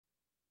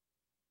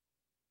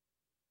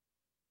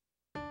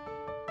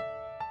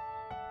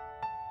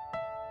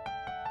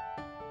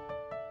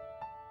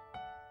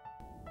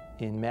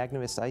In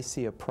Magnevist, I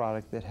see a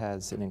product that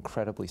has an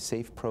incredibly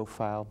safe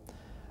profile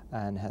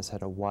and has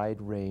had a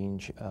wide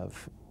range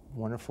of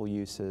wonderful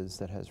uses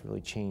that has really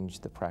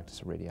changed the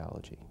practice of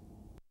radiology.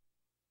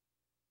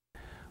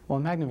 Well,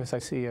 in Magnevist, I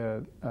see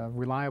a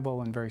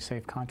reliable and very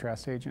safe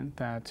contrast agent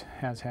that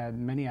has had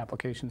many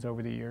applications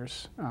over the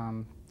years,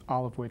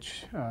 all of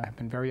which have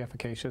been very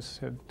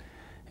efficacious. It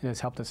has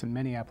helped us in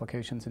many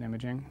applications in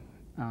imaging,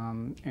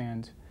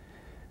 and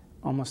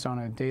almost on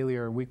a daily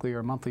or weekly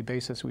or monthly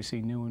basis, we see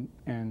new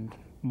and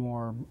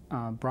more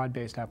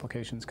broad-based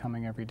applications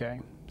coming every day.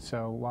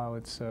 So while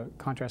it's a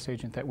contrast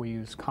agent that we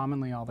use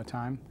commonly all the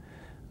time,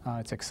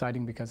 it's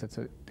exciting because it's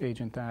an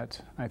agent that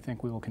I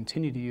think we will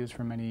continue to use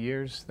for many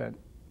years, that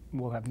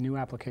will have new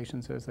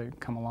applications as they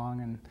come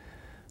along, and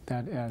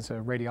that as a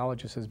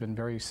radiologist has been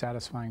very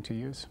satisfying to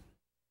use.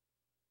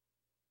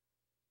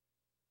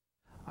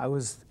 I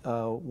was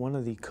one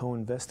of the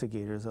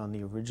co-investigators on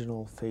the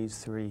original Phase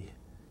 3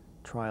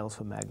 trials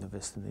for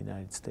Magnevist in the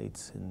United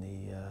States in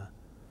the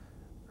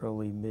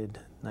early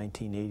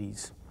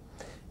mid-1980s.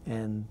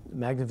 And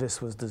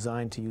Magnevist was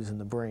designed to use in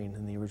the brain,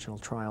 and the original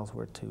trials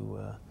were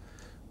to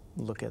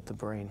look at the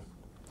brain.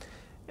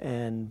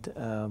 And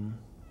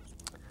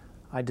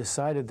I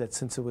decided that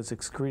since it was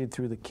excreted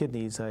through the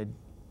kidneys, I'd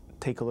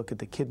take a look at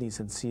the kidneys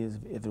and see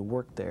if it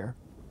worked there.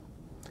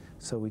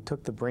 So we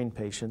took the brain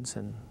patients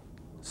and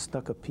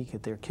snuck a peek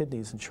at their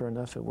kidneys, and sure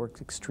enough, it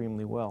worked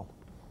extremely well.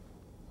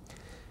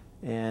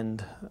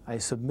 And I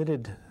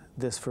submitted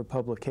this for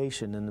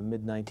publication in the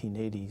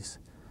mid-1980s,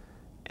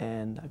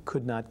 and I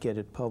could not get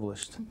it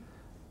published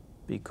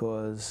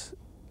because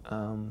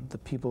the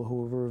people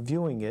who were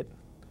reviewing it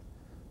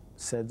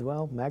said,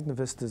 well,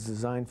 Magnevist is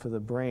designed for the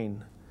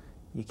brain.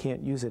 You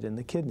can't use it in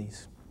the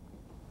kidneys.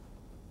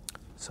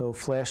 So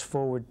flash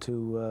forward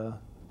to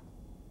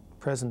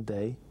present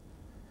day,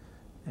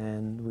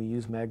 and we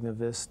use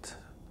Magnevist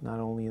not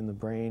only in the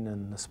brain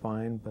and the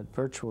spine, but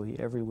virtually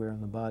everywhere in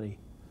the body.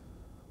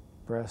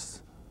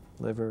 Breast,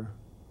 liver,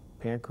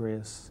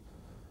 pancreas,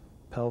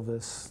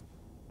 pelvis,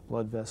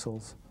 blood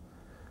vessels.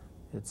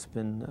 It's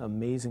been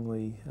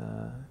amazingly,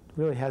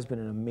 really has been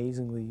an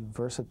amazingly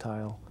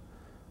versatile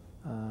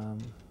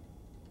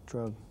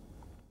drug.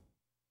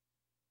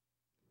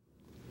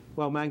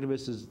 Well,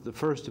 Magnevist is the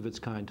first of its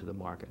kind to the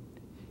market.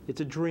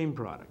 It's a dream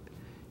product.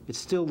 It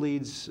still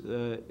leads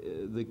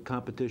the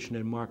competition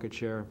in market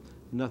share.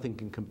 Nothing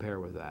can compare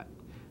with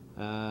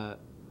that.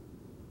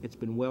 It's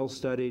been well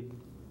studied,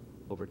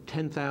 over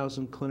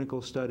 10,000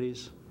 clinical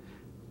studies,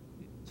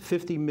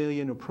 50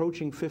 million,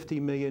 approaching 50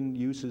 million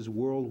uses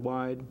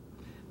worldwide.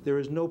 There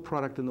is no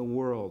product in the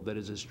world that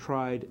is as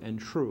tried and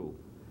true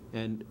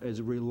and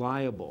as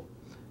reliable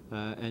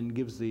and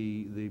gives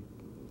the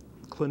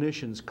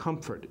clinicians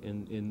comfort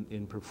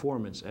in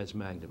performance as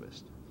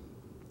Magnevist.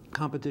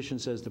 Competition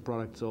says the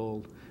product's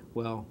old.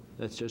 Well,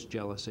 that's just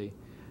jealousy.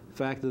 The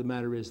fact of the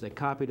matter is they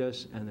copied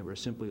us and they were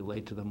simply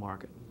late to the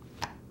market.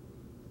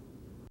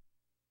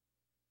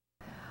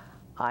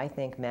 I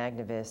think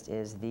Magnevist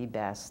is the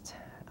best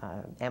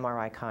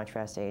MRI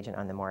contrast agent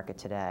on the market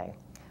today.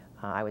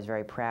 I was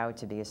very proud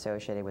to be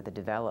associated with the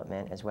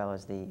development as well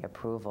as the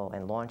approval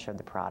and launch of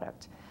the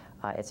product.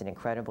 It's an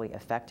incredibly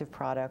effective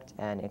product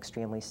and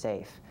extremely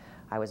safe.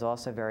 I was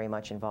also very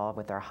much involved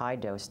with our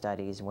high-dose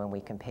studies when we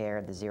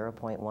compared the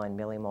 0.1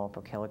 millimole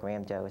per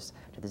kilogram dose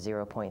to the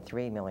 0.3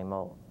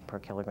 millimole per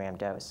kilogram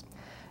dose.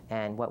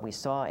 And what we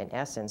saw, in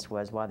essence,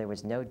 was while there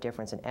was no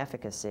difference in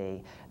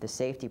efficacy, the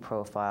safety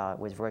profile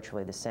was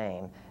virtually the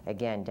same,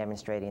 again,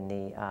 demonstrating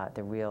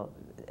the real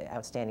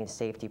outstanding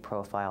safety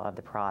profile of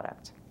the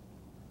product.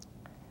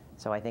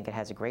 So I think it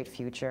has a great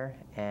future,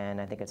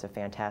 and I think it's a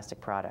fantastic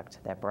product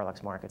that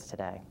Berlex markets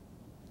today.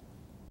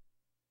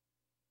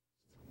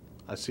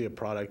 I see a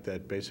product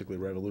that basically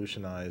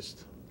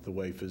revolutionized the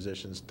way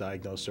physicians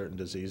diagnose certain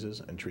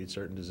diseases and treat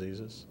certain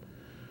diseases.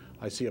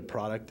 I see a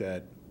product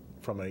that,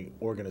 from an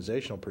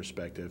organizational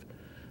perspective,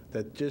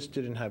 that just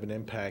didn't have an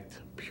impact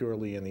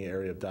purely in the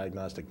area of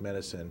diagnostic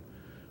medicine,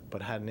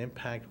 but had an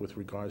impact with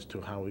regards to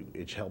how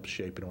it helps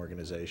shape an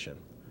organization.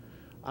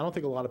 I don't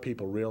think a lot of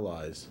people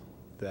realize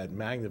that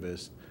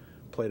Magnevist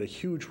played a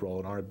huge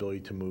role in our ability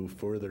to move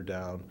further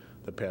down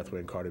the pathway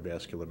in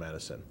cardiovascular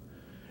medicine.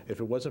 If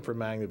it wasn't for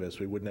Magnevist,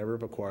 we would never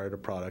have acquired a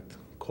product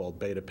called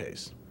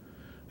beta-pace.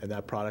 And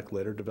that product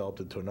later developed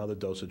into another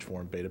dosage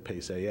form,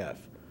 beta-pace AF.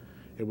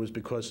 It was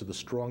because of the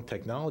strong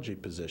technology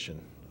position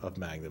of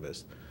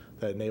Magnevist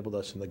that enabled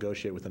us to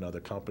negotiate with another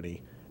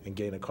company and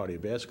gain a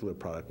cardiovascular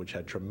product which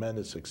had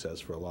tremendous success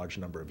for a large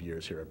number of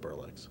years here at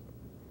Berlex.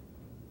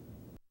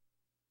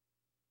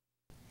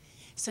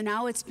 So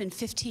now it's been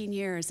 15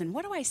 years, and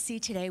what do I see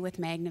today with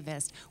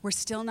Magnevist? We're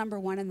still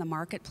 #1 in the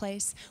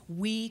marketplace.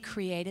 We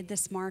created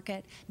this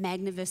market.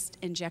 Magnevist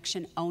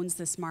Injection owns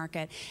this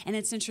market. And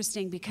it's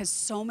interesting because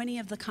so many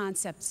of the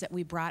concepts that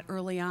we brought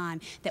early on,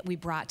 that we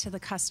brought to the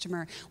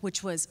customer,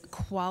 which was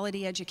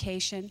quality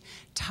education,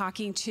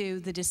 talking to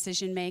the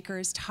decision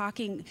makers,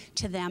 talking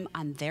to them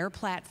on their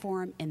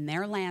platform, in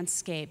their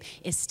landscape,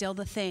 is still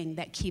the thing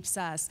that keeps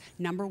us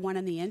 #1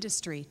 in the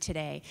industry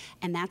today.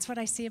 And that's what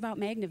I see about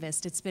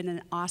Magnevist. It's been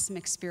an awesome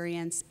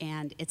experience,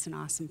 and it's an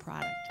awesome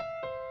product.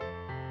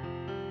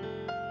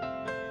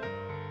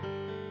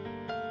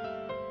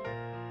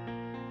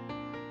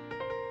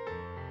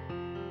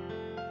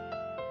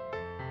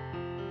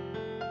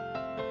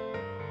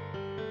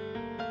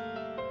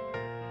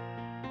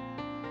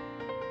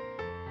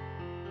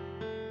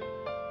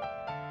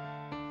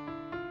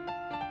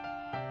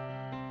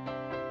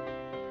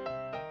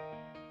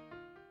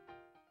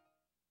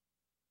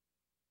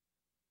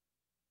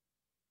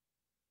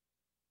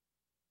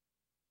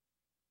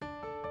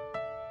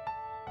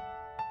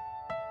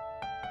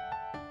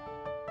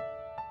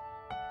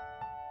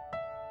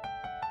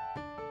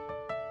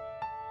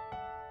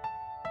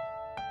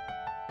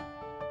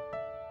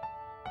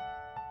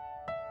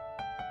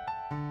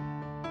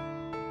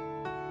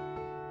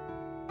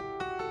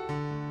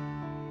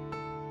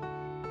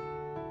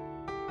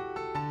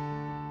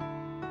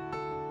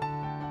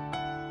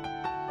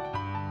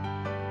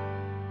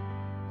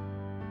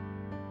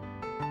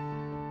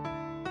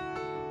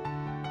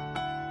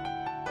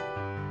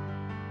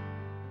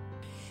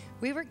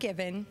 We were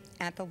given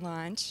at the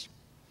launch,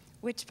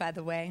 which, by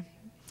the way,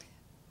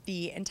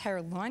 the entire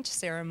launch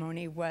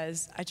ceremony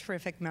was a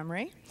terrific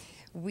memory.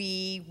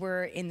 We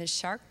were in the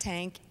shark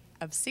tank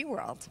of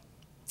SeaWorld,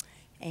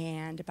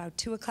 and about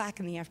 2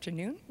 o'clock in the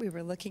afternoon, we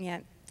were looking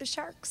at the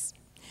sharks,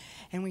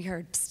 and we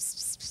heard pss,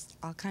 pss, pss,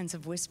 all kinds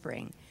of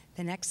whispering.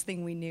 The next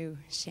thing we knew,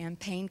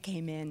 champagne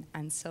came in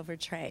on silver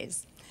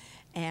trays,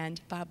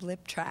 and Bob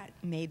Liptrot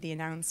made the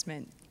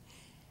announcement.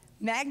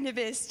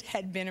 Magnevist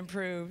had been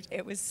approved.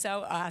 It was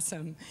so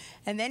awesome.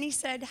 And then he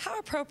said, how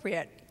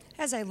appropriate,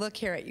 as I look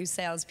here at you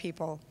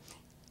salespeople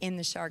in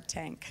the Shark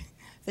Tank,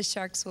 the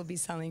sharks will be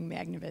selling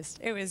Magnevist.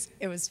 It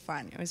was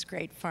fun. It was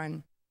great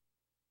fun.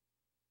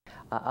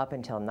 Up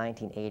until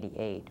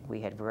 1988, we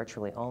had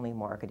virtually only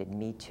marketed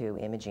Me Too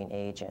imaging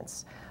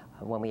agents.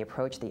 When we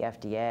approached the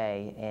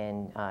FDA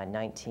in I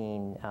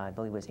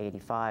believe it was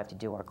 85, to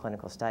do our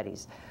clinical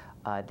studies,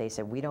 they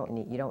said, you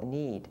don't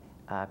need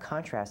a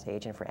contrast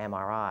agent for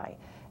MRI.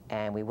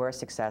 And we were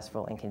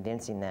successful in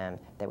convincing them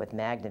that with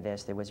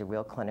Magnevist there was a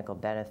real clinical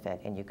benefit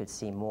and you could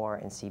see more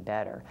and see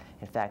better.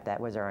 In fact, that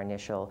was our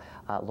initial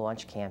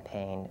launch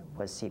campaign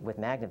with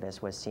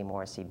Magnevist, was see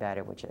more, see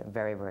better, which is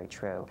very, very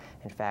true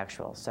and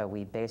factual. So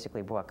we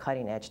basically brought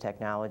cutting edge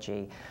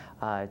technology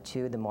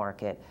to the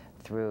market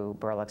through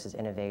Berlex's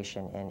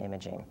innovation in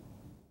imaging.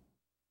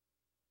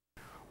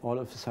 All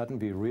of a sudden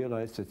we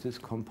realized that this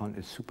compound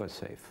is super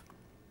safe.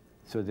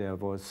 So there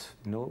was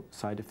no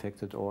side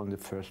effect at all in the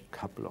first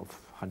couple of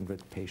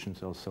 100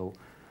 patients or so.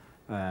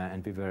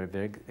 And we were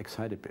very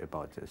excited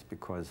about this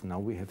because now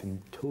we have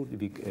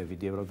we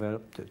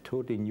developed a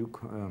totally new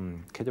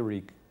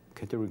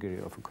category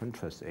of a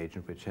contrast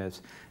agent which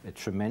has a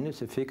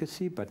tremendous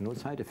efficacy but no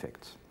side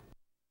effects.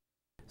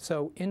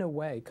 So in a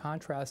way,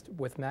 contrast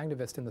with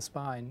Magnevist in the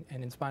spine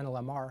and in spinal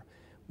MR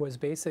was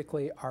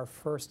basically our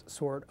first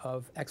sort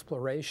of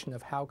exploration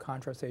of how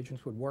contrast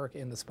agents would work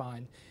in the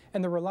spine.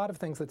 And there were a lot of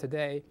things that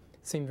today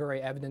seem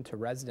very evident to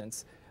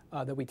residents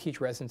that we teach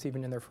residents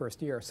even in their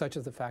first year, such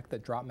as the fact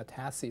that drop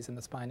metastases in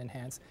the spine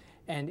enhance.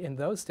 And in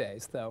those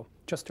days, though,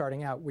 just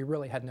starting out, we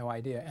really had no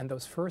idea. And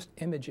those first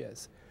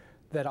images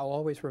that I'll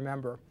always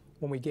remember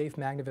when we gave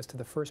Magnevist to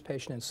the first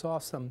patient and saw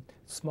some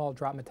small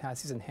drop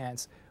metastases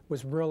enhance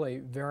was really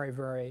very,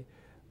 very,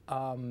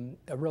 a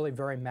really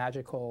very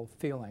magical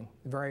feeling,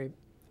 very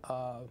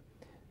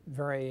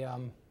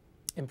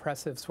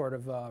impressive sort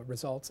of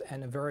results,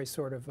 and a very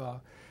sort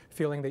of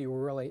feeling that you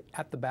were really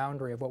at the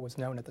boundary of what was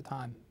known at the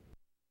time.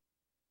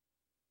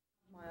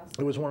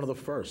 It was one of the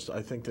first.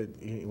 I think that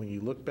when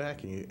you look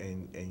back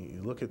and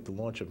you look at the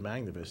launch of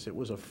Magnevist, it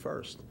was a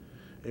first.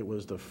 It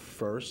was the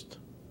first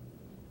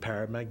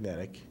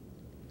paramagnetic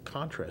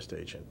contrast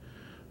agent.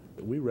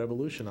 We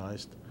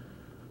revolutionized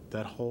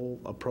that whole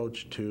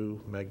approach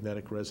to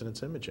magnetic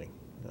resonance imaging.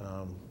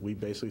 We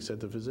basically said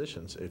to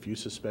physicians, if you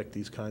suspect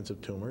these kinds of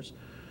tumors,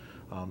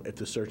 if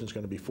the surgeon's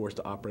going to be forced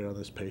to operate on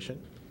this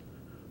patient,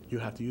 you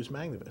have to use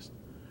Magnevist.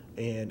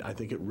 And I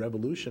think it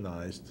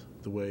revolutionized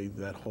the way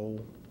that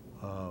whole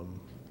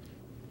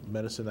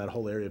medicine, that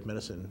whole area of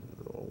medicine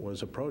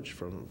was approached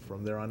from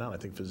there on out. I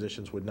think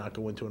physicians would not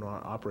go into an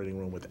operating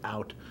room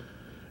without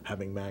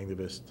having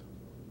Magnevist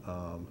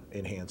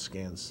enhanced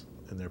scans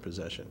in their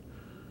possession.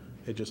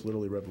 It just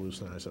literally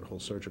revolutionized that whole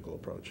surgical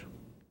approach.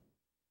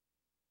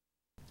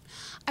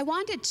 I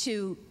wanted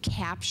to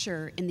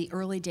capture in the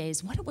early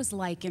days what it was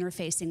like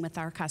interfacing with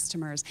our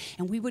customers.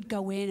 And we would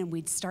go in and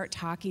we'd start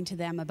talking to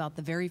them about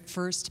the very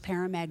first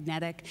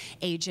paramagnetic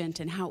agent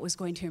and how it was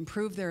going to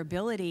improve their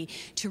ability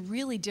to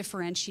really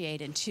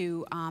differentiate and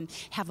to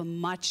have a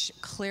much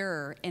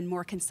clearer and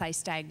more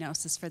concise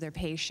diagnosis for their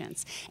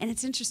patients. And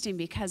it's interesting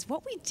because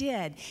what we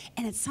did,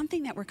 and it's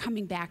something that we're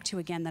coming back to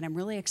again that I'm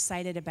really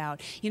excited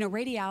about, you know,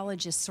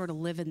 radiologists sort of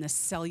live in this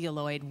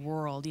celluloid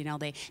world, you know,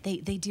 they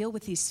deal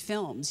with these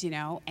films, you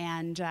know,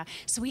 and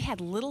so we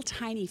had little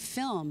tiny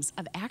films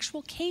of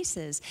actual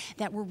cases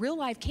that were real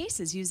live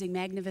cases using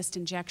Magnevist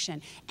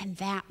injection, and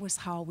that was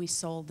how we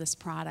sold this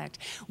product.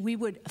 We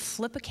would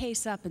flip a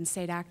case up and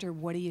say, "Doctor,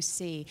 what do you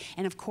see?"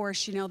 And of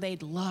course, you know,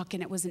 they'd look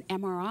and it was an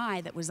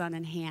MRI that was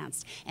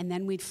unenhanced, and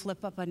then we'd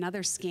flip up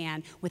another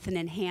scan with an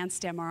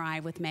enhanced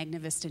MRI with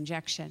Magnevist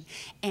injection,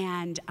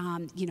 and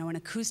you know, an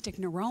acoustic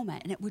neuroma,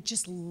 and it would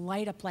just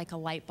light up like a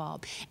light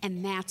bulb.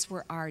 And that's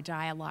where our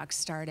dialogue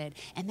started,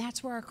 and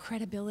that's where our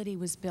credibility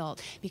was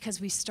built,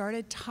 because we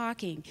started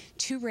talking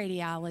to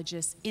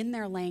radiologists in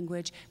their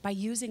language by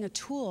using a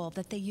tool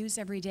that they use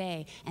every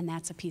day, and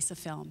that's a piece of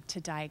film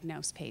to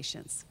diagnose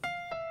patients.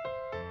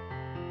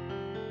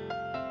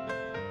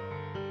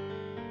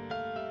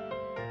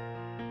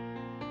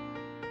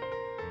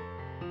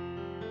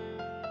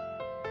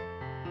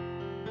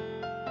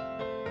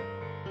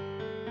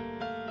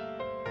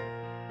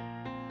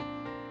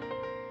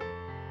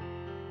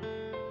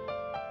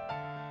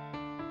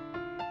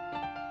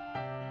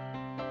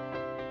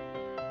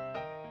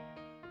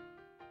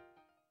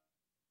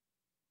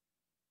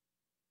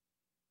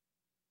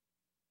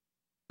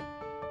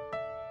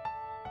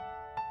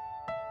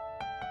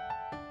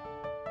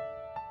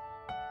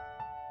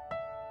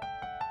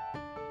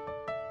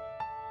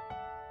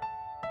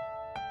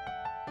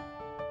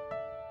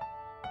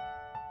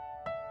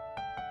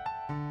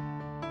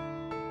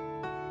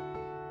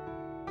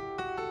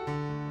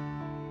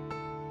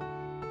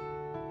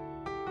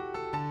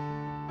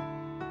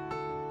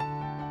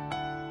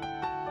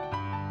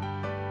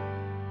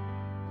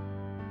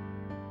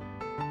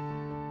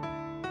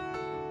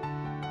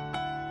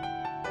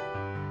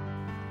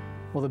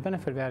 Well, the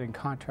benefit of adding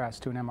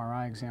contrast to an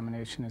MRI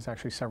examination is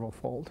actually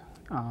several-fold.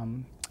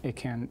 It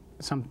can,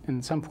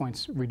 in some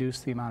points, reduce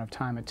the amount of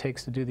time it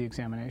takes to do the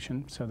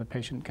examination, so the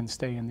patient can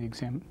stay in the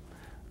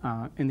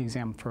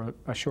exam for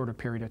a shorter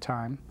period of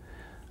time,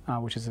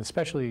 which is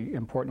especially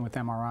important with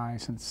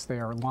MRI since they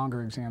are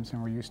longer exams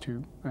than we're used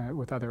to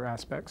with other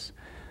aspects.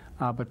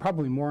 But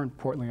probably more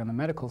importantly on the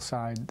medical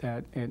side,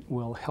 that it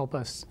will help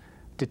us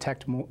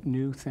detect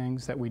new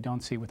things that we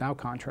don't see without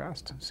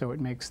contrast. So it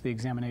makes the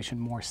examination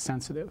more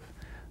sensitive,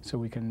 so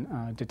we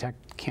can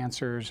detect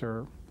cancers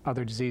or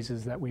other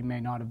diseases that we may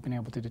not have been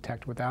able to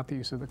detect without the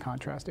use of the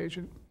contrast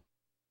agent.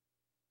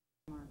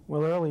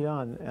 Well, early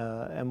on,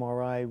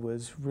 MRI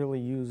was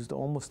really used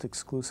almost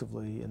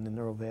exclusively in the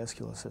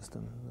neurovascular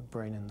system, the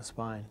brain and the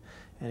spine.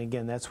 And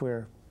again, those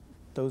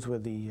were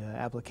the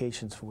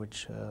applications for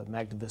which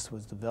Magnevist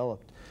was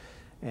developed.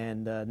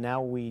 And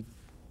now we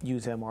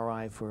use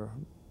MRI for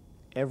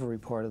every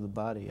part of the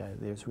body.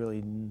 There's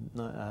really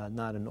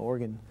not an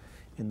organ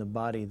in the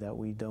body that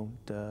we don't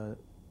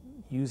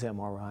use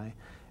MRI.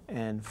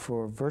 And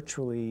for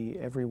virtually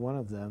every one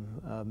of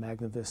them,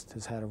 Magnevist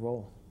has had a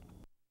role.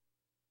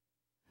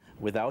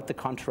 Without the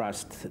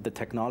contrast, the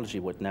technology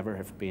would never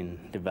have been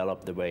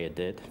developed the way it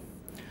did,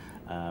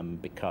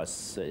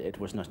 because it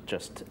was not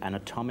just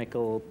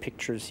anatomical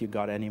pictures you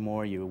got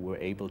anymore. You were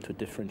able to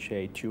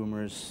differentiate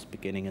tumors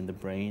beginning in the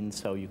brain,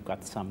 so you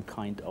got some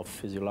kind of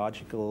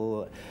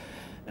physiological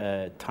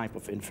type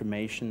of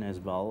information as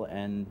well.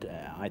 And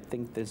I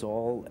think this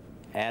all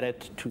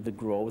added to the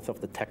growth of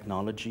the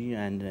technology,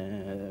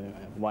 and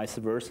vice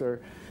versa,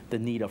 the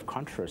need of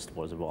contrast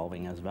was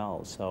evolving as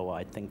well. So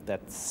I think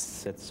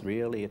that's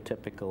really a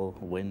typical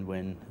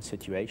win-win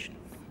situation.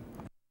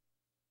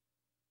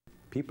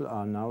 People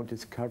are now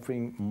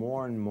discovering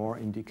more and more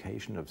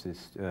indication of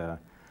this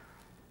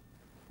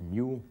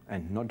new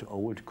and not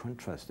old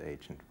contrast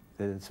agent.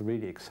 It's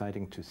really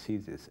exciting to see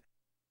this.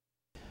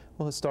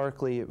 Well,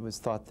 historically, it was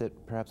thought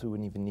that perhaps we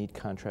wouldn't even need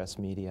contrast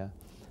media,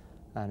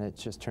 and it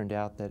just turned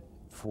out that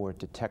for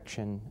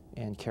detection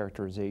and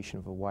characterization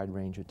of a wide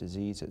range of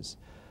diseases,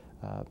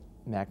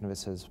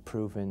 Magnevist has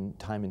proven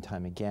time and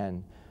time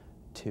again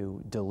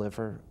to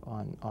deliver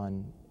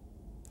on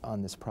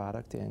this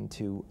product and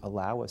to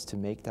allow us to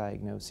make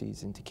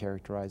diagnoses and to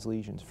characterize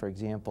lesions. For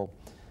example,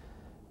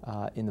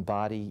 in the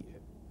body,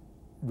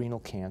 renal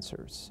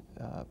cancers,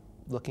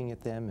 looking at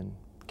them and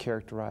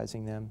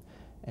characterizing them,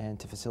 and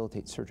to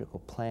facilitate surgical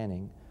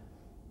planning,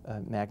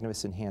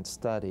 Magnevist Enhanced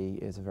Study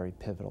is a very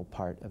pivotal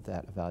part of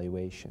that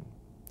evaluation.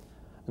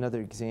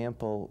 Another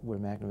example where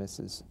Magnevist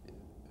is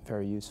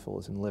very useful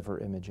is in liver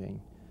imaging.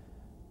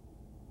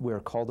 We're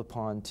called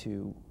upon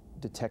to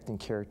detect and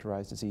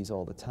characterize disease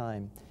all the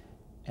time,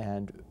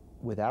 and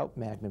without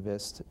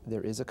Magnevist,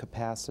 there is a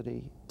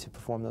capacity to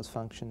perform those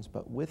functions,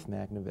 but with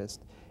Magnevist,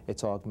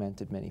 it's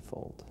augmented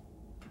manyfold.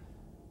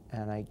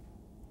 And I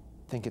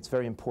think it's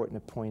very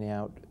important to point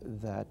out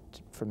that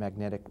for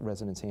magnetic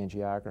resonance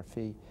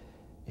angiography,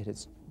 it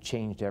has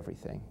changed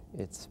everything.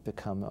 It's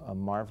become a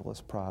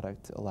marvelous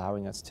product,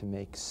 allowing us to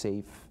make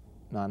safe,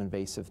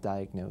 non-invasive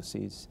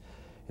diagnoses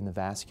in the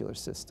vascular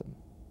system.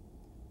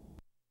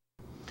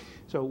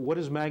 So what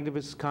is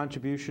Magnevist's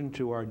contribution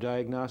to our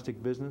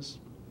diagnostic business?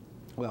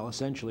 Well,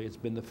 essentially, it's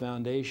been the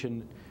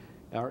foundation,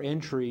 our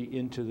entry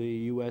into the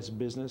U.S.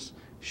 business.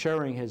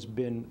 Schering has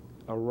been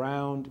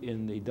around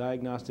in the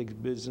diagnostics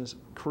business,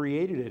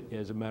 created it,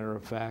 as a matter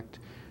of fact,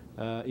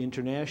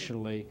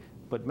 internationally.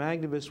 But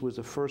Magnevist was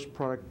the first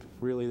product,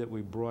 really, that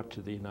we brought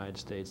to the United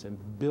States and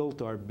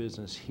built our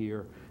business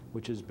here,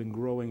 which has been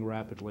growing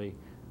rapidly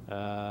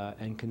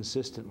and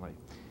consistently.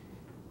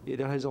 It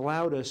has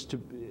allowed us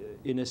to,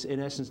 in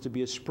essence, to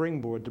be a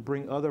springboard to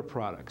bring other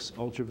products,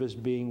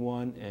 UltraVist being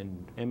one,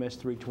 and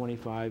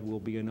MS325 will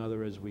be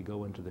another as we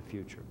go into the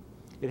future.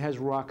 It has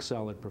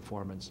rock-solid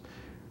performance,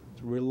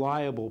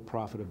 reliable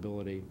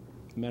profitability,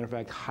 matter of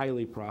fact,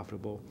 highly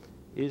profitable,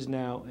 is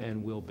now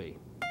and will be.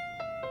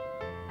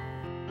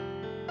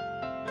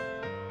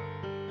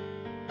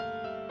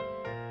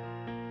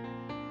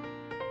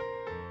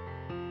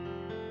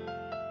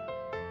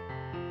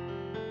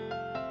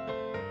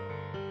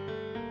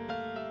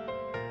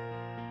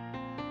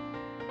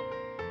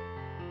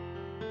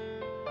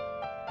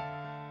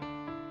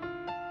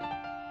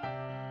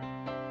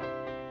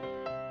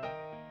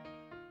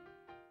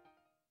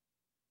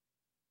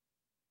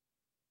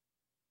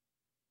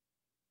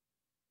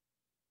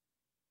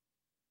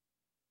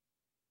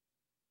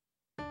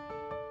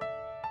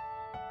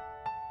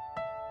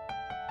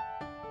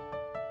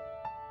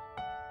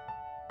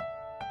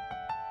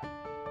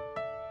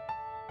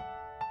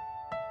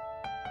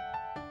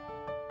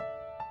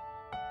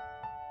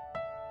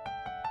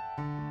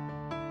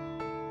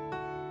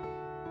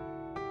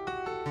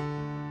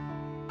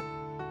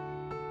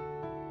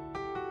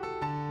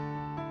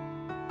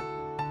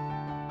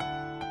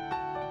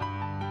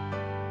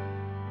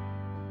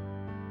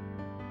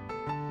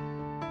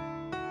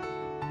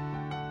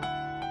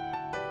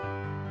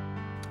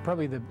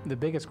 Probably the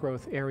biggest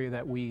growth area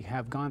that we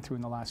have gone through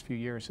in the last few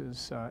years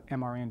is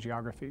MR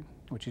angiography,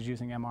 which is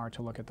using MR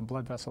to look at the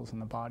blood vessels in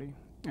the body.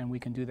 And we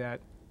can do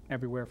that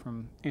everywhere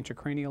from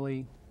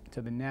intracranially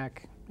to the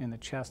neck, in the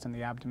chest and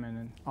the abdomen,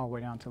 and all the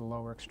way down to the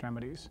lower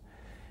extremities.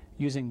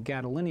 Using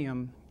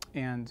gadolinium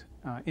and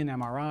in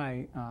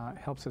MRI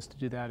helps us to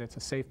do that. It's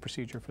a safe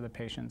procedure for the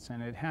patients,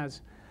 and it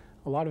has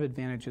a lot of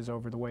advantages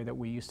over the way that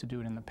we used to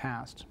do it in the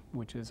past,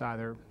 which is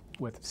either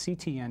with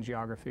CT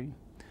angiography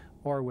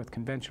or with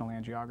conventional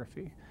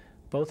angiography.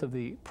 Both of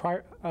the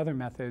other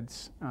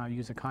methods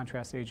use a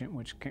contrast agent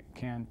which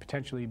can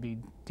potentially be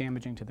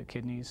damaging to the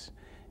kidneys,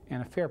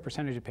 and a fair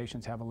percentage of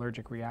patients have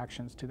allergic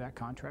reactions to that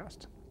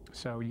contrast.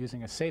 So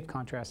using a safe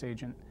contrast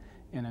agent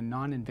in a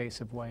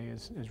non-invasive way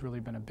has really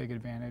been a big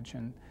advantage,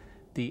 and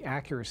the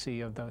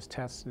accuracy of those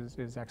tests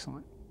is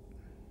excellent.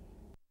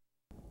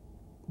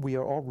 We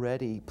are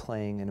already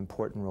playing an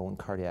important role in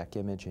cardiac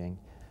imaging,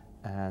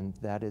 and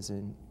that is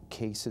in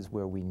cases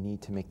where we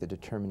need to make the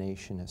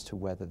determination as to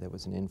whether there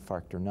was an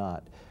infarct or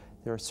not.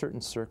 There are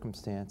certain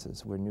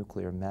circumstances where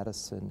nuclear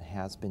medicine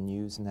has been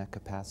used in that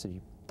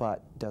capacity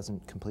but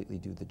doesn't completely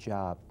do the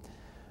job.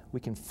 We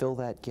can fill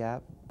that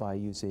gap by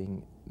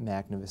using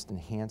Magnevist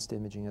enhanced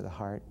imaging of the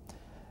heart.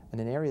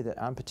 And an area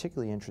that I'm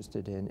particularly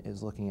interested in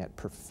is looking at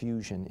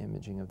perfusion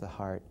imaging of the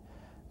heart.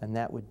 And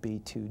that would be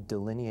to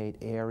delineate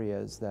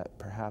areas that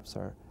perhaps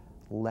are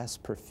less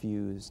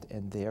perfused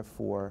and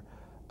therefore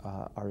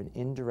are an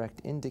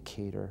indirect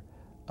indicator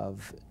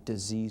of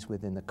disease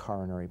within the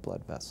coronary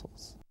blood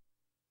vessels.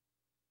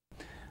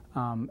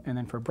 And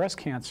then for breast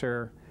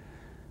cancer,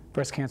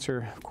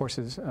 of course,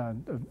 is a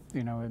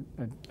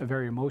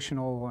very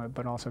emotional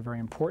but also very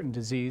important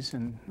disease,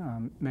 and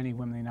many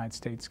women in the United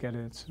States get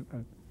it. It's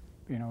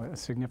a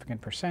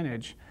significant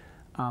percentage.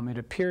 It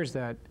appears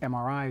that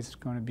MRI is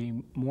going to be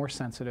more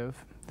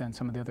sensitive than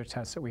some of the other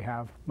tests that we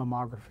have.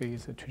 Mammography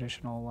is a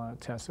traditional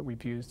test that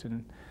we've used,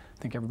 and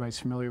I think everybody's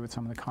familiar with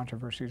some of the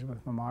controversies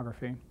with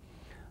mammography.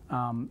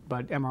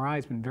 But MRI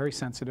has been very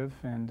sensitive,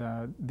 and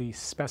the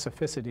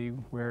specificity,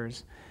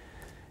 whereas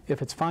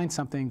if it's find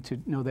something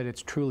to know that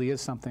it truly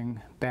is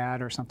something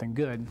bad or something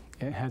good,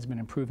 it has been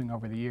improving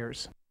over the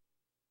years.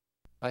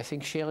 I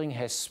think Schering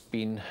has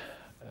been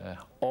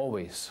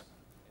always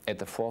at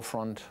the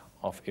forefront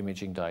of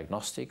imaging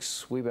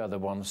diagnostics. We were the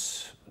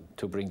ones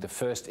to bring the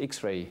first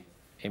X-ray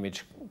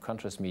image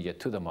contrast media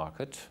to the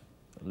market,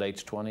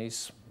 late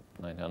 20s,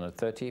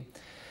 1930.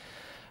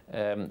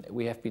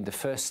 We have been the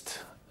first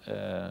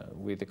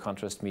with the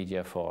contrast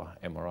media for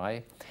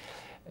MRI.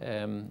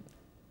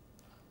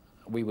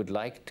 We would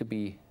like to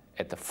be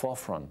at the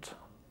forefront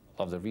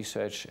of the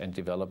research and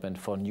development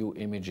for new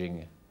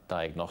imaging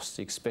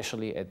diagnostics,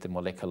 especially at the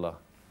molecular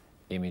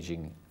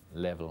imaging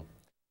level.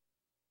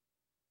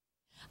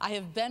 I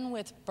have been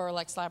with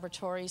Berlex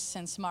Laboratories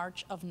since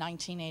March of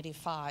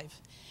 1985.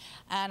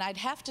 And I'd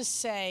have to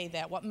say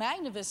that what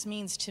Magnevist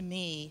means to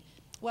me,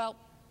 well,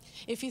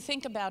 If you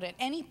think about it,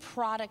 any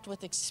product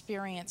with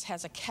experience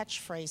has a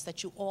catchphrase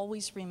that you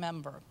always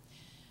remember.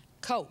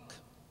 Coke,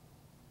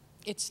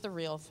 it's the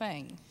real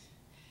thing.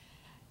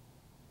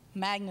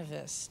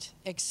 Magnevist,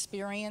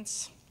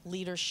 experience,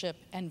 leadership,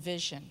 and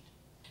vision.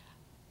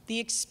 The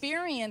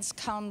experience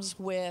comes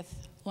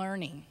with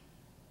learning.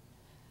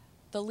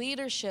 The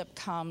leadership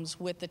comes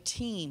with the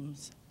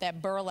teams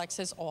that Berlex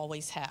has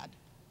always had.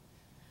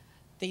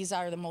 These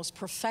are the most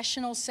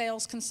professional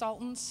sales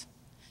consultants,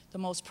 the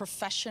most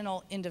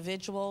professional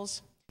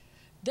individuals.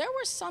 There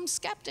were some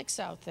skeptics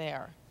out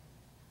there.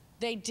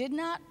 They did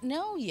not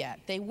know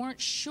yet. They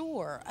weren't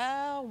sure.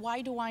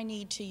 Why do I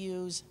need to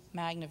use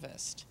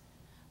Magnevist?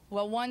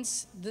 Well,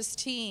 once this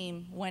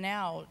team went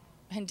out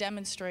and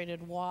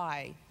demonstrated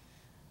why,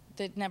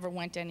 that never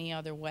went any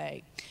other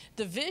way.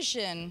 The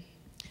vision,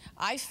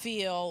 I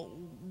feel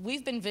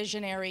we've been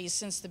visionaries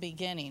since the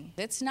beginning.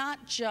 It's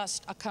not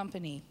just a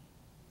company.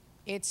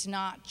 It's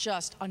not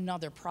just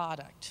another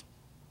product.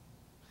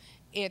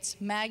 It's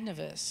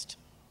Magnevist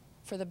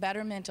for the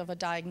betterment of a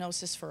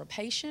diagnosis for a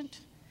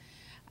patient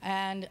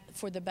and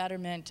for the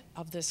betterment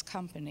of this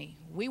company.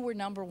 We were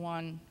number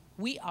one.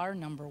 We are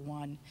number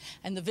one.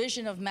 And the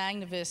vision of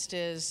Magnevist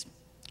is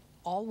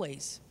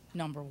always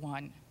number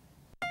one.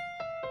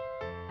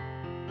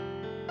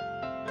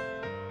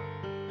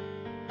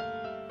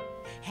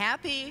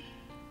 Happy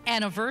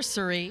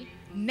anniversary,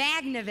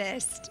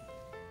 Magnevist.